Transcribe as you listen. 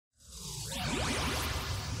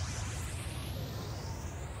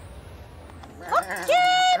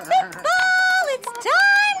Okay, people, it's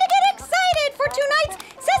time to get excited for tonight's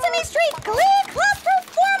Sesame Street Glee Club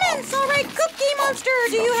performance. All right, Cookie Monster,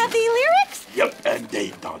 do you have the lyrics? Yep, and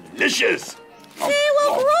they delicious. Say,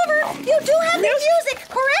 well, Grover, you do have the music,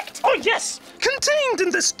 correct? Oh, yes. Contained in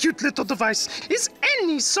this cute little device is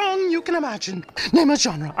any song you can imagine. Name a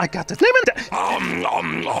genre. I got it. Name it.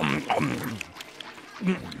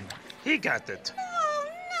 He got it. Oh,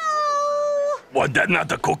 no. Was that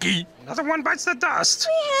not a cookie? Another one bites the dust.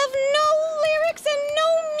 We have no lyrics and no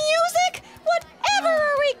music. Whatever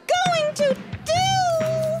are we going to do?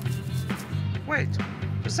 Wait,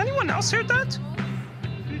 does anyone else hear that?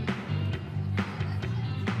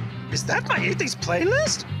 Is that my 80s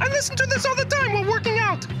playlist? I listen to this all the time while working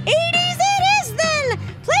out. 80s it is then!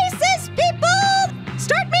 Places, people!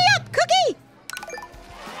 Start me up, Cookie!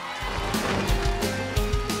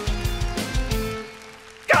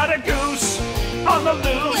 Got a goose on the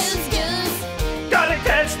loose. Goose, Gotta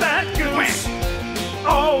catch that goose.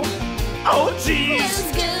 Oh, oh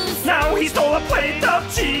jeez. goose. Now he stole a plate of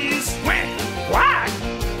cheese. Quack!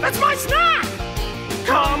 That's my snack!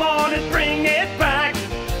 Come on and bring it back.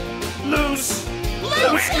 Loose,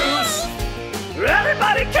 loose goose.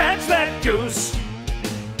 Everybody catch that goose.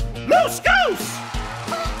 Loose goose!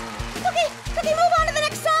 Cookie, move on to the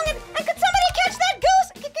next song and could somebody catch that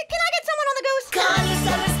goose? Can I get someone on the goose? Connors,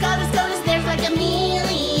 there's like a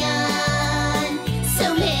million.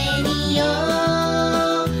 So many,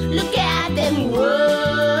 oh, look at them, whoa.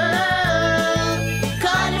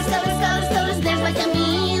 Connors, there's like a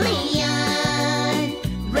million.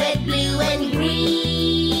 Red, blue, and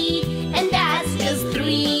green, and that's just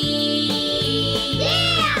 3.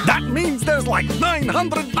 Yeah! That means there's like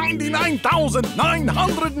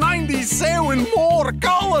 999,997 more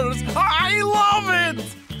colors. I love it.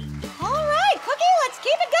 All right, Cookie, let's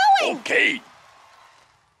keep it going. Okay.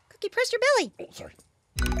 Cookie, press your belly. Oh, sorry.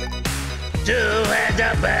 Do it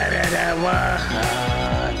better than one.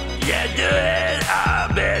 Yeah, do it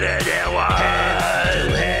better than one. Do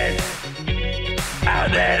it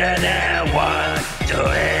better than one. Do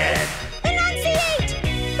it. Enunciate,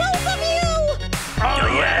 both of you. Oh,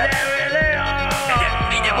 yeah, they really are.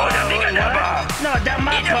 No, that's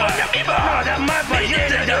my part. No, that's my part. You did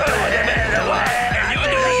do it better than one.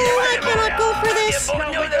 I cannot go for this. No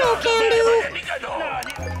can do.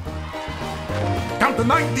 Count to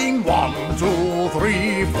 19. 1, 2,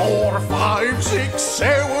 3, 4, 5, 6,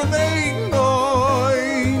 7, 8,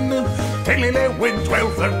 9, 10, 11,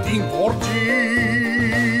 12, 13, 14.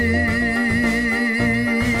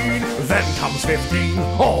 Then comes 15.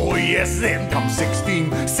 Oh yes, then comes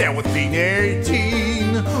 16, 17,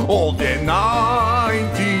 18. Oh, then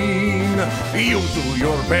 19. You do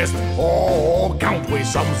your best. Oh, count with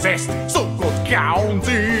some zest. So good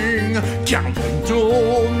counting. Counting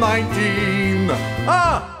to 19.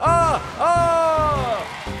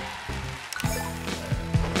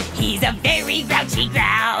 He's a very grouchy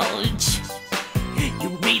grouch. You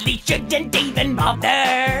really shouldn't even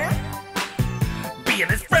bother. Being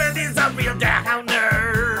his friend is a real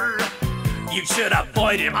downer. You should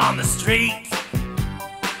avoid him on the street.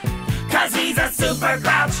 'Cause he's a super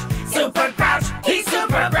grouch, he's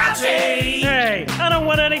super grouchy. Hey, I don't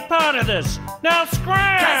want any part of this. Now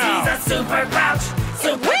scram! 'Cause he's a super grouch,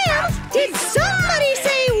 Wham! Did somebody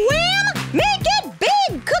say wham? Make it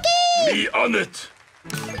big, Cookie! Be on it.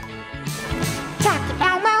 Tuck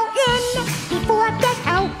Elmo in before I get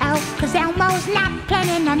out, 'cause Elmo's not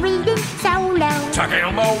planning on reading solo. Tuck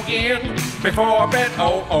Elmo in before bed.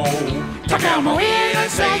 Tuck Elmo in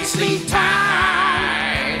and say sleep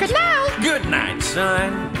tight. Good night. Good night,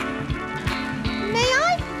 son. May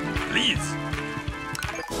I? Please.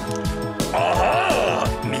 Aha!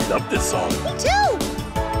 Me love this song. Me too!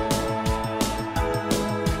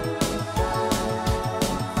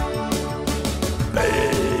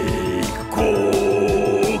 Bake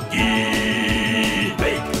cookie.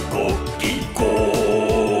 Bake cookie.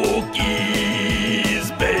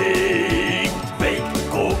 Cookies baked. Bake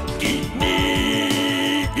cookie.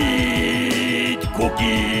 Neat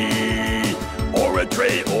cookie. Or a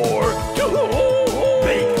tray or two.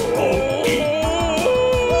 Bake cookie.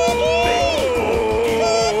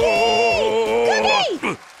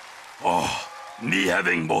 Oh, me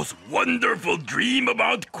having most wonderful dream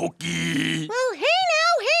about cookie. Well, hey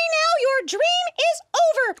now, your dream is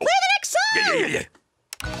over. Play the next song! Yeah.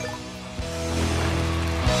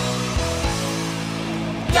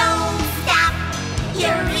 Don't stop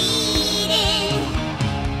your reading.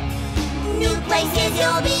 New places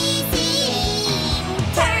you'll be seeing.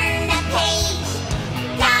 Turn the page,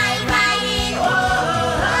 dive right in.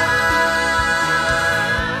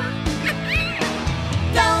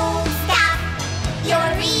 Don't stop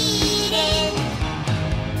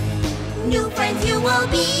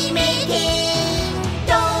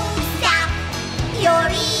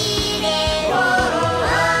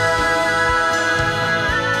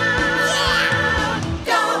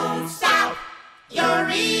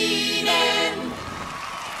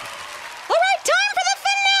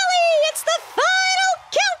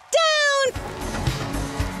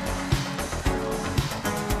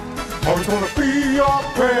Always gonna be your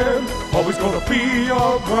friend, always gonna be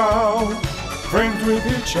around. Friends with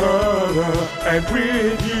each other and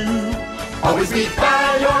with you. Always be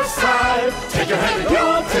by your side. Take your hand and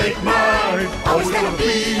you'll take mine. Always gonna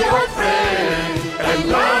be your friend and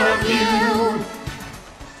love.